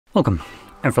Welcome,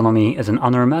 in front of me is an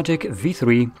Honor Magic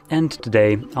V3 and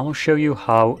today I'll show you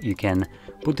how you can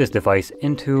put this device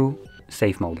into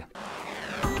safe mode.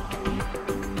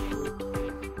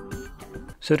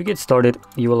 So to get started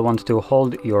you will want to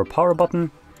hold your power button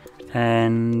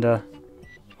and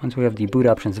once we have the boot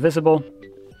options visible,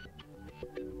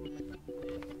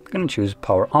 I'm going to choose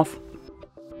power off.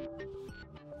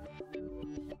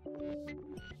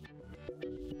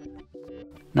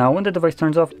 Now when the device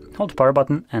turns off, hold power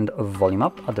button and volume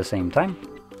up at the same time.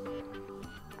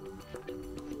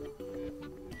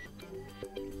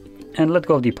 And let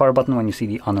go of the power button when you see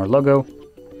the Honor logo.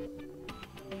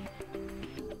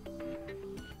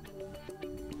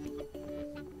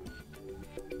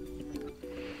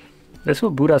 This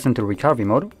will boot us into recovery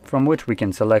mode, from which we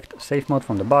can select safe mode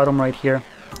from the bottom right here,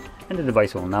 and the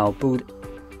device will now boot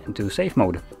into safe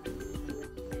mode.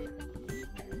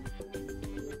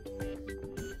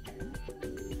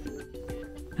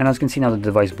 And as you can see now the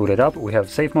device booted up, we have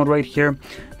safe mode right here.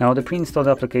 Now the pre-installed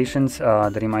applications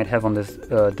that you might have on this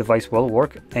device will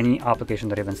work. Any application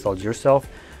that you've installed yourself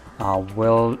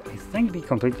will, I think, be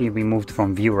completely removed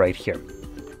from view right here.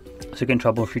 So you can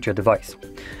troubleshoot your device.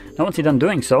 Now once you're done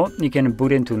doing so, you can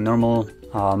boot into normal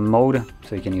mode,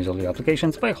 so you can use all the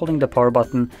applications by holding the power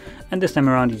button, and this time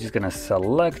around you're just gonna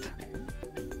select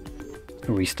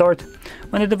restart.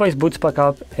 When the device boots back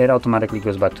up, it automatically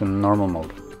goes back to normal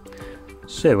mode.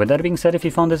 So with that being said, if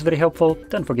you found this very helpful,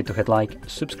 don't forget to hit like,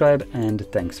 subscribe, and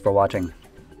thanks for watching.